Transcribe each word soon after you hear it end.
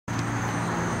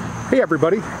Hey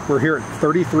everybody, we're here at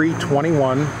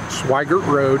 3321 Swigart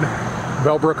Road,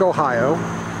 Bellbrook, Ohio.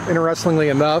 Interestingly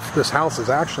enough, this house is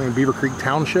actually in Beaver Creek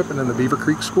Township and in the Beaver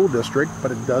Creek School District,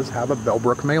 but it does have a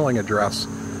Bellbrook mailing address.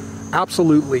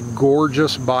 Absolutely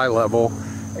gorgeous bi-level,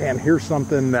 and here's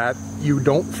something that you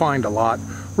don't find a lot.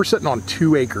 We're sitting on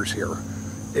 2 acres here.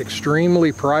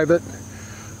 Extremely private.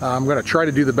 I'm going to try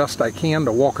to do the best I can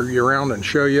to walk you around and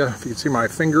show you. If you can see my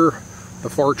finger, the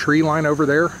far tree line over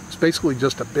there, it's basically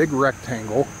just a big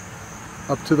rectangle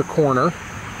up to the corner.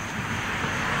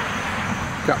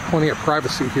 Got plenty of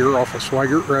privacy here off of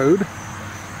Swigart Road.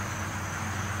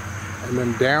 And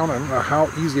then down, I don't know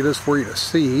how easy it is for you to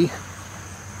see,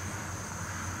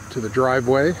 to the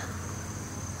driveway.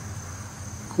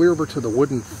 Clear over to the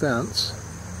wooden fence,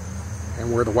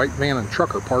 and where the white van and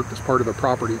truck are parked is part of the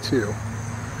property too.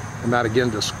 And that again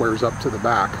just squares up to the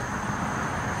back.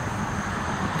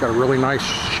 Got a really nice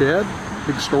shed,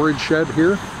 big storage shed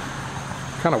here.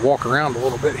 Kind of walk around a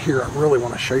little bit here. I really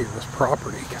want to show you this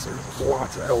property because there's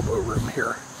lots of elbow room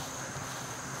here.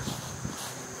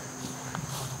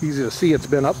 Easy to see it's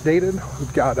been updated.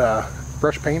 We've got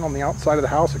fresh paint on the outside of the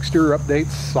house, exterior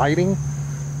updates, siding,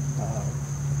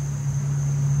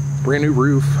 brand new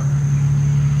roof,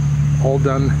 all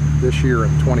done this year in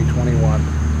 2021.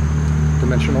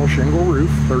 Dimensional shingle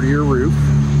roof, 30-year roof.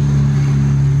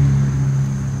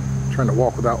 Trying to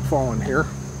walk without falling here.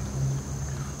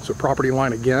 So property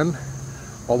line again,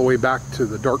 all the way back to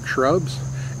the dark shrubs.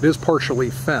 It is partially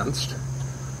fenced.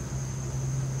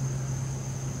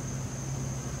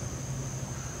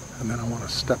 And then I want to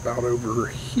step out over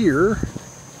here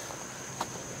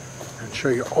and show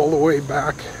you all the way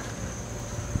back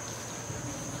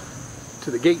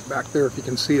to the gate back there, if you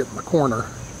can see it in the corner.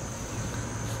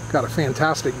 Got a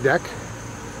fantastic deck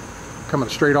coming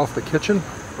straight off the kitchen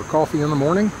for coffee in the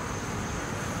morning.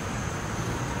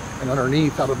 And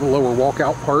underneath, out of the lower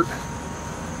walkout part,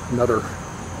 another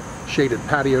shaded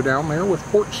patio down there with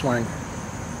porch swing.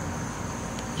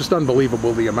 Just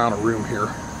unbelievable the amount of room here.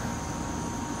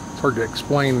 It's hard to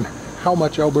explain how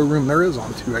much elbow room there is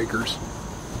on 2 acres.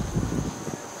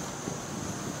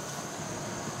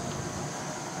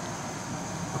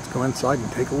 Let's go inside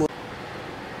and take a look.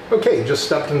 Okay, just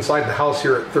stepped inside the house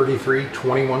here at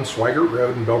 3321 Swigart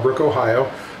Road in Bellbrook, Ohio.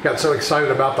 Got so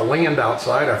excited about the land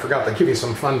outside, I forgot to give you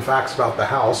some fun facts about the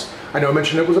house. I know I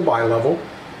mentioned it was a bi-level,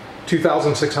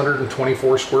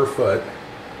 2,624 square foot,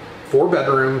 4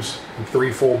 bedrooms, and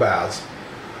 3 full baths.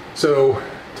 So,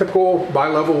 typical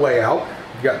bi-level layout.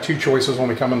 You've got 2 choices when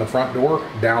we come in the front door,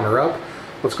 down or up.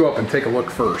 Let's go up and take a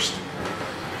look first.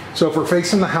 So if we're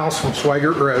facing the house from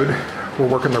Swigart Road, we're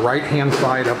working the right-hand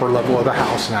side upper level of the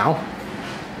house now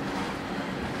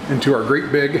into our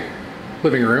great big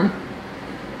living room.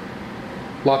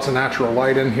 Lots of natural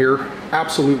light in here.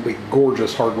 Absolutely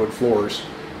gorgeous hardwood floors.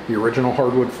 The original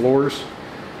hardwood floors.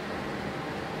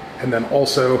 And then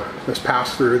also this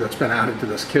pass-through that's been added to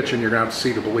this kitchen. You're going to have to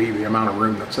see to believe the amount of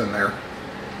room that's in there.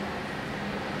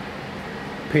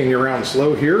 Pan you around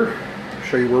slow here.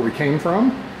 Show you where we came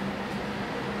from.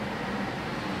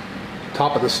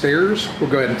 Top of the stairs.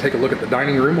 We'll go ahead and take a look at the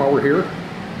dining room while we're here.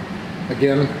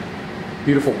 Again,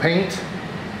 beautiful paint.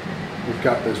 We've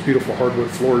got those beautiful hardwood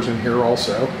floors in here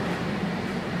also.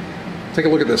 Take a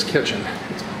look at this kitchen.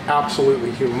 It's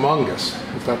absolutely humongous,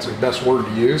 if that's the best word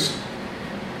to use.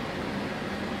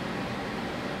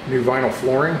 New vinyl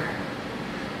flooring.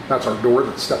 That's our door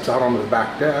that steps out onto the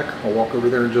back deck. I'll walk over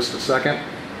there in just a second.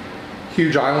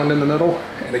 Huge island in the middle.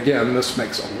 And again, this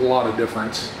makes a lot of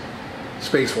difference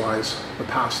space-wise, the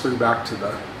pass-through back to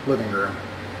the living room.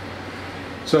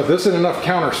 So if this isn't enough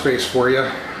counter space for you,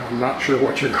 I'm not sure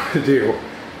what you're going to do,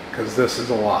 because this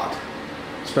is a lot,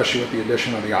 especially with the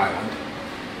addition of the island.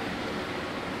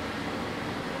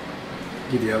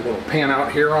 Give you a little pan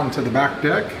out here onto the back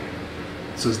deck.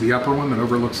 This is the upper one that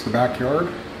overlooks the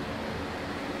backyard.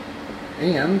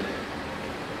 And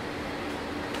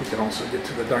we can also get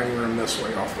to the dining room this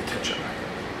way off the kitchen.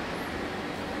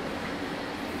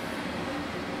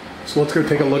 So let's go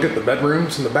take a look at the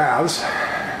bedrooms and the baths.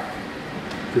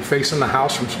 If you're facing the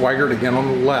house from Swigart, again on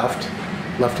the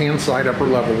left-hand side, upper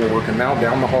level, we're working now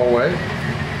down the hallway.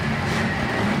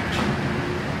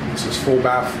 This is full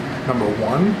bath number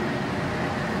 1.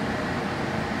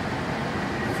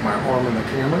 With my arm in the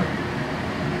camera.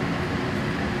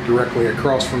 Directly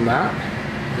across from that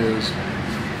is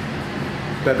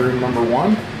bedroom number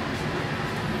 1.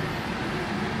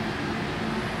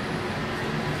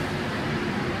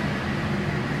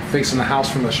 Facing the house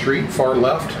from the street, far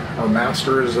left, our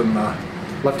master is in the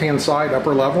left-hand side,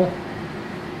 upper level.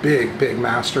 Big, big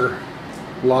master.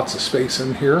 Lots of space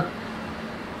in here.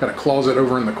 Got a closet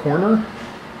over in the corner.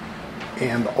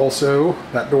 And also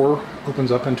that door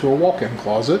opens up into a walk-in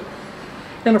closet.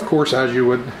 And of course, as you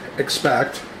would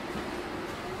expect,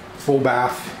 full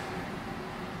bath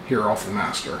here off the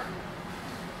master.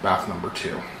 Bath number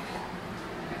 2.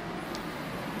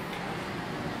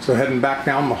 So heading back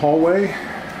down the hallway,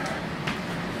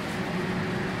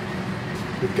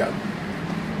 we've got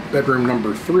bedroom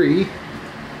number 3,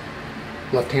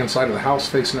 left-hand side of the house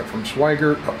facing it from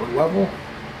Swigart, upper level.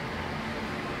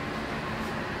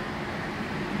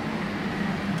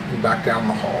 And back down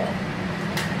the hall.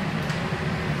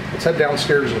 Let's head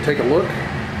downstairs and take a look.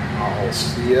 I'll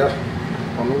see you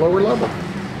on the lower level.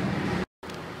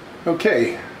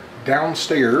 Okay,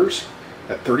 downstairs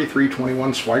at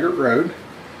 3321 Swigart Road.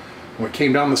 When we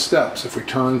came down the steps, if we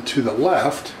turn to the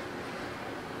left,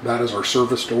 that is our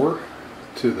service door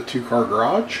to the 2-car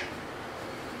garage.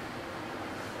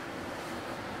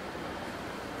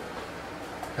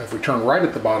 If we turn right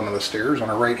at the bottom of the stairs, on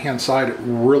our right-hand side,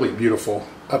 really beautiful,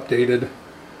 updated.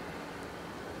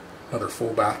 Another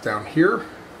full bath down here.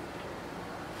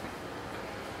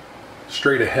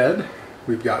 Straight ahead,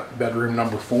 we've got bedroom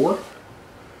number 4.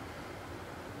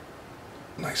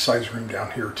 Nice size room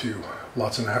down here too.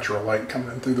 Lots of natural light coming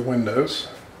in through the windows.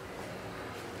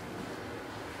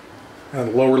 And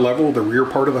the lower level, the rear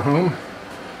part of the home.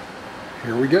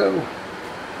 Here we go.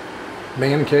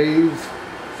 Man cave,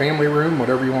 family room,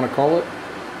 whatever you want to call it.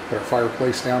 Got our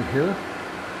fireplace down here.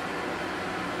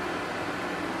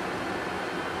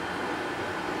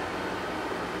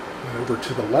 And over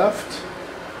to the left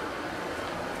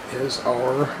is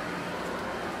our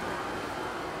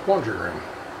laundry room.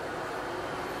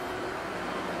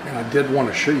 And I did want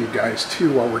to show you guys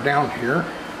too while we're down here.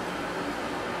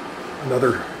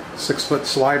 Another 6-foot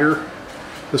slider.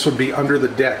 This would be under the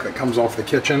deck that comes off the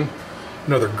kitchen.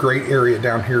 Another great area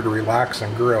down here to relax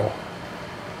and grill.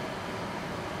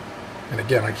 And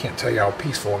again, I can't tell you how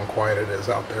peaceful and quiet it is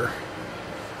out there.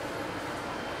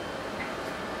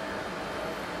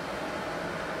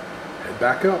 Head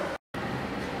back up.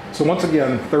 So once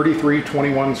again,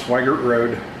 3321 Swigart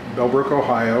Road, Bellbrook,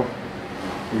 Ohio.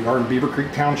 We are in Beaver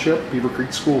Creek Township, Beaver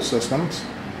Creek School Systems.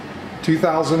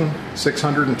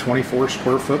 2,624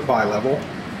 square foot bi-level,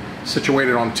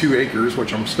 situated on 2 acres,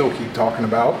 which I'm still keep talking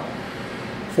about.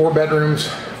 4 bedrooms,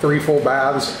 3 full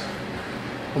baths,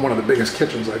 and one of the biggest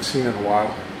kitchens I've seen in a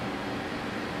while.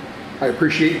 I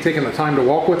appreciate you taking the time to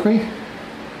walk with me,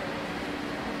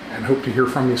 and hope to hear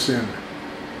from you soon.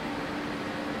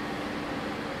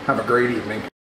 Have a great evening.